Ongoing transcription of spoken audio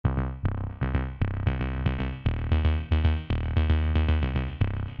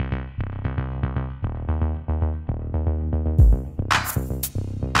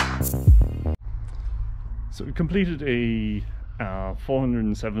So we completed a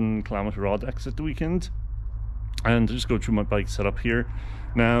 407 kilometer Audax at the weekend, and I'll just go through my bike setup here.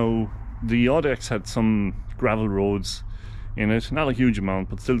 Now, the Audax had some gravel roads in it, not a huge amount,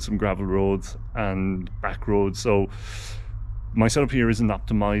 but still some gravel roads and back roads. So my setup here isn't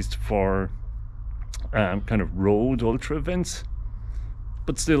optimized for kind of road ultra events,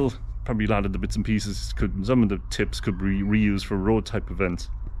 but still probably a lot of the bits and pieces some of the tips could be reused for road type events.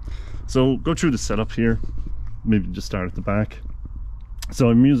 So go through the setup here, maybe just start at the back. So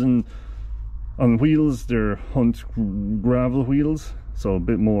I'm using, on wheels, they're Hunt gravel wheels, so a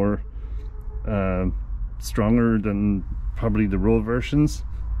bit more stronger than probably the road versions.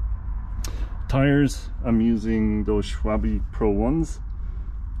 Tires, I'm using those Schawalbe Pro Ones.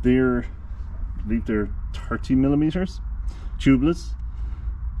 I believe they're 30 millimeters, tubeless.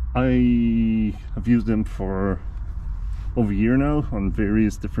 I have used them for over a year now on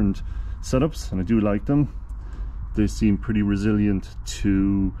various different setups, and I do like them. They seem pretty resilient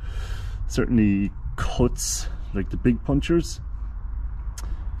to certainly cuts like the big punchers.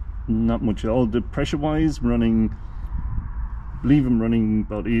 Not much at all. The pressure wise, running, I believe I'm running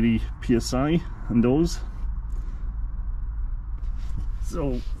about 80 psi on those.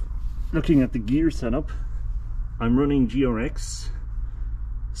 So looking at the gear setup, I'm running GRX.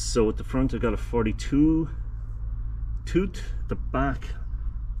 So at the front I got a 42 toot, the back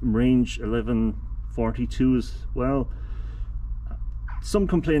range 1142 as well. Some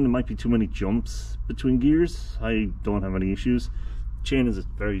complain there might be too many jumps between gears. I don't have any issues. Chain is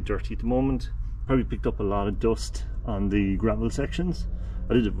very dirty at the moment. Probably picked up a lot of dust on the gravel sections.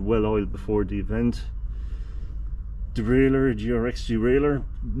 I did it well oiled before the event. Derailleur, GRX derailleur,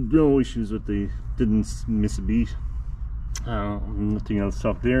 no issues with the, didn't miss a beat. Nothing else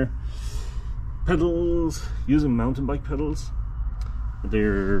up there. Pedals, using mountain bike pedals.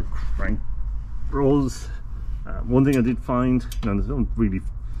 They're crank rolls. One thing I did find, now they don't really,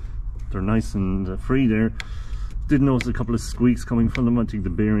 they're nice and free there. Did notice a couple of squeaks coming from them. I think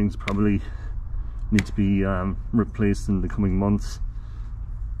the bearings probably need to be replaced in the coming months,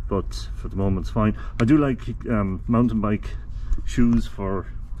 but for the moment it's fine. I do like mountain bike shoes for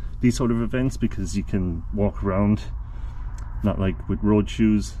these sort of events because you can walk around, not like with road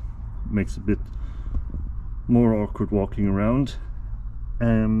shoes. Makes a bit more awkward walking around.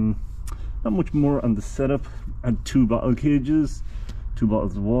 Not much more on the setup. I had 2 bottle cages, 2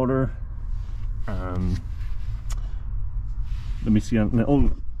 bottles of water. Let me see at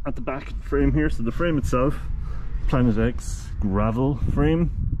the back of the frame here. So the frame itself, PlanetX gravel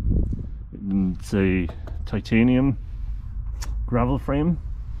frame. It's a titanium gravel frame.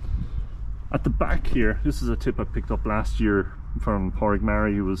 At the back here, this is a tip I picked up last year from Padraig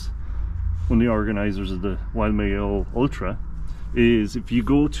Murray, who was one of the organisers of the Wild Mayo Ultra, is if you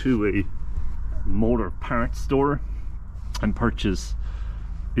go to a motor parts store and purchase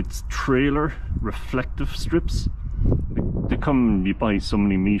its trailer reflective strips, they come, you buy so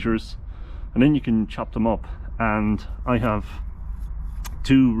many meters and then you can chop them up, and I have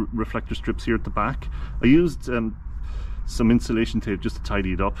 2 reflector strips here at the back. I used some insulation tape just to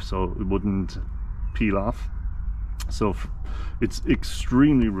tidy it up so it wouldn't peel off. So it's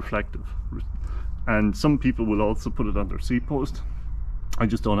extremely reflective, and some people will also put it on their seat post. I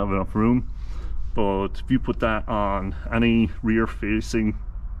just don't have enough room, but if you put that on any rear facing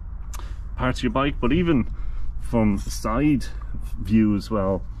parts of your bike, but even from the side view as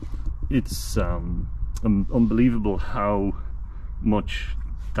well, it's unbelievable how much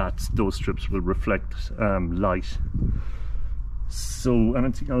those strips will reflect light. So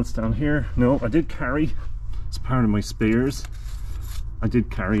anything else down here? No, I did carry, as part of my spares, I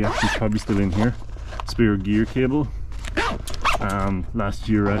did carry, actually it's probably still in here, spare gear cable. Last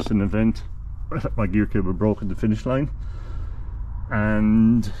year at an event, my gear cable broke at the finish line,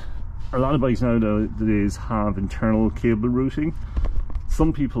 and a lot of bikes nowadays have internal cable routing.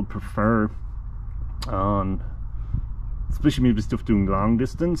 Some people prefer, especially maybe stuff doing long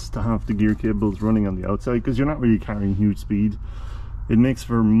distance, to have the gear cables running on the outside, because you're not really carrying huge speed. It makes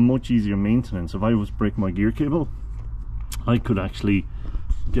for much easier maintenance. If I was to break my gear cable, I could actually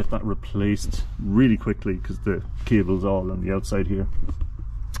get that replaced really quickly because the cable's all on the outside here.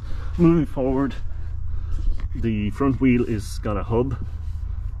 Moving forward, the front wheel is got a hub.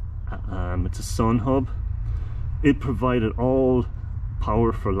 It's a sun hub. It provided all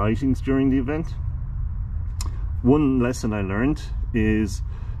power for lightings during the event. One lesson I learned is,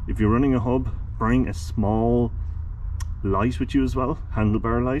 if you're running a hub, bring a small light with you as well,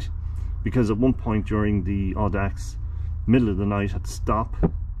 handlebar light, because at one point during the Audax, middle of the night, had to stop. I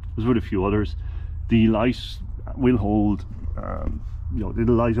was with a few others. The light will hold,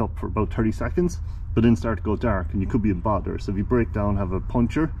 it'll light up for about 30 seconds, but then start to go dark and you could be in bother. So if you break down, have a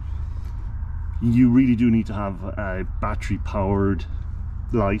puncture, you really do need to have a battery powered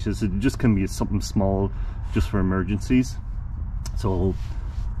light. As it just can be something small just for emergencies. So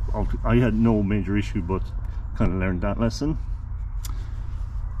I had no major issue, but kind of learned that lesson.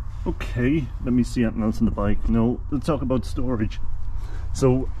 Okay, let me see anything else on the bike. No, let's talk about storage.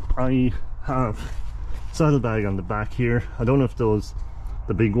 So I have saddlebag on the back here. I don't know if those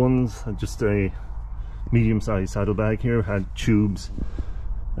the big ones, just a medium-sized saddlebag here. Had tubes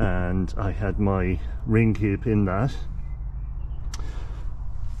and I had my ring cape in that.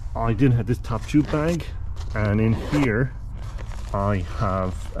 I then had this top tube bag, and in here I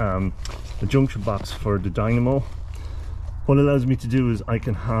have a junction box for the dynamo. What it allows me to do is I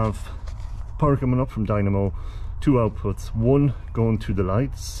can have power coming up from dynamo, two outputs, one going to the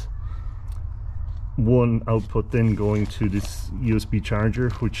lights, one output then going to this USB charger,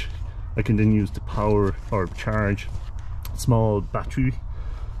 which I can then use to power or charge small battery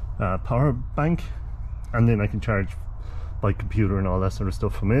power bank, and then I can charge my computer and all that sort of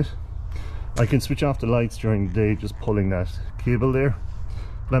stuff from it. I can switch off the lights during the day just pulling that cable there.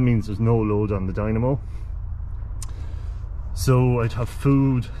 That means there's no load on the dynamo. So I'd have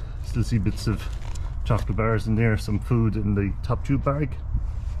food, still see bits of chocolate bars in there, some food in the top tube bag.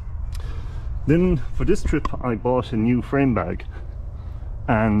 Then for this trip I bought a new frame bag,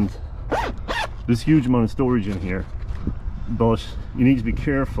 and there's huge amount of storage in here, but you need to be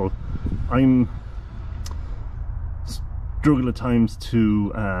careful. I'm struggle at times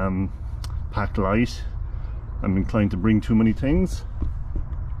to pack light. I'm inclined to bring too many things,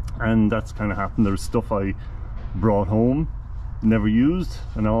 and that's kind of happened. There's stuff I brought home, never used,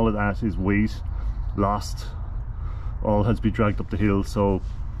 and all of that is weight lost, all has to be dragged up the hill, so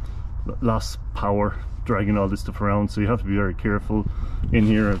lost power dragging all this stuff around. So you have to be very careful. In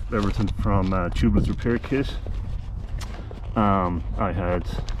here everything from tubeless repair kit. I had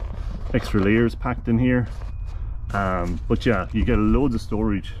extra layers packed in here, but yeah, you get loads of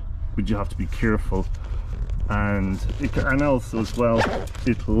storage, but you have to be careful. And also as well,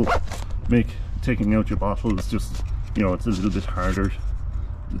 it'll make taking out your bottles just, you know, it's a little bit harder,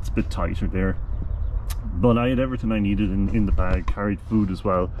 it's a bit tighter there. But I had everything I needed in the bag. Carried food as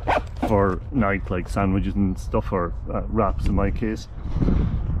well for night, like sandwiches and stuff, or wraps in my case.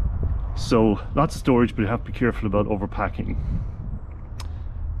 So lots of storage, but you have to be careful about overpacking.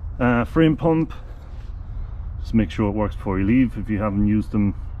 Frame pump, just make sure it works before you leave. If you haven't used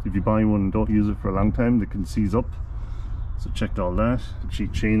them, if you buy one and don't use it for a long time, they can seize up. So checked all that. The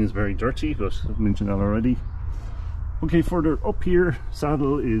chain is very dirty, but I've mentioned that already. Okay, further up here,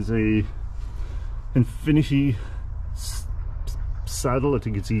 saddle is a Infinity saddle. I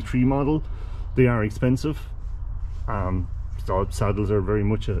think it's E3 model. They are expensive. Saddles are very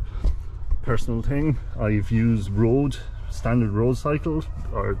much a personal thing. I've used standard road cycles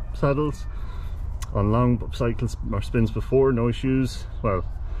or saddles on long cycles or spins before, no issues. Well,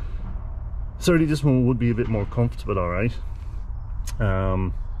 certainly this one would be a bit more comfortable, alright.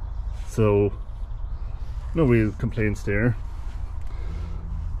 So no real complaints there.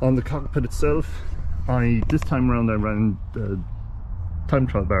 On the cockpit itself, this time around I ran time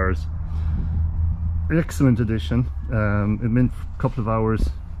trial bars. Excellent addition. It meant a couple of hours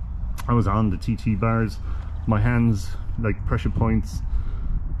I was on the TT bars. My hands, like pressure points,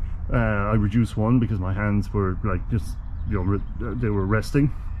 I reduced one because my hands were like just, you know, they were resting.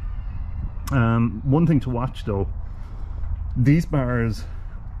 One thing to watch though, these bars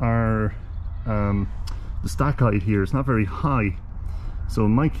are the stack height here is not very high. So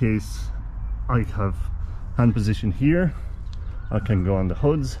in my case, I have hand position here. I can go on the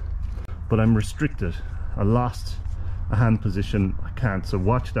hoods, but I'm restricted. I lost a hand position. I can't. So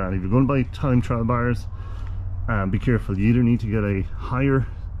watch that. If you're going to buy time trial bars, be careful. You either need to get a higher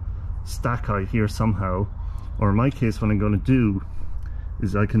stack height here somehow, or in my case, what I'm going to do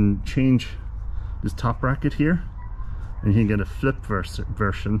is I can change this top bracket here, and you can get a flip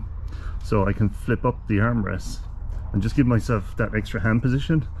version, so I can flip up the armrests and just give myself that extra hand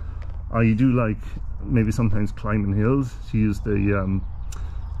position. I do like maybe sometimes climbing hills to use the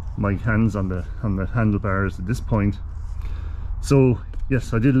my hands on the handlebars at this point. So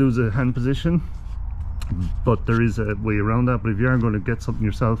yes, I did lose a hand position, but there is a way around that. But if you are going to get something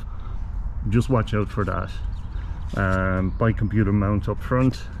yourself, just watch out for that. Bike computer mount up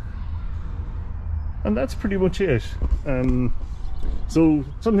front, and that's pretty much it. So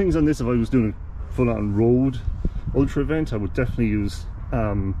some things on this, if I was doing a full-on road ultra event, I would definitely use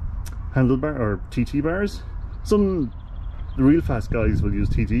handlebar or TT bars. The real fast guys will use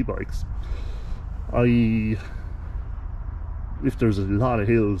TT bikes. I if there's a lot of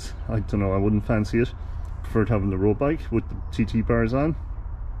hills, I don't know, I wouldn't fancy it. Preferred having the road bike with the TT bars on.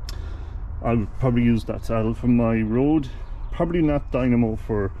 I would probably use that saddle for my road. Probably not Dynamo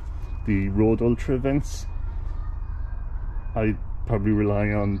for the road ultra events. I'd probably rely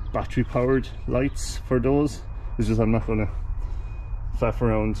on battery powered lights for those. It's just I'm not going to faff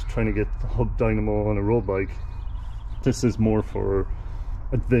around trying to get the hub dynamo on a road bike. This is more for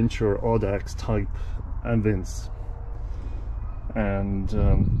adventure Audax type events. And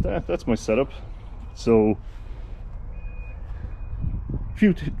that's my setup. So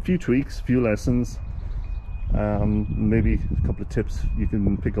few tweaks, few lessons, maybe a couple of tips you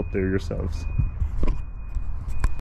can pick up there yourselves.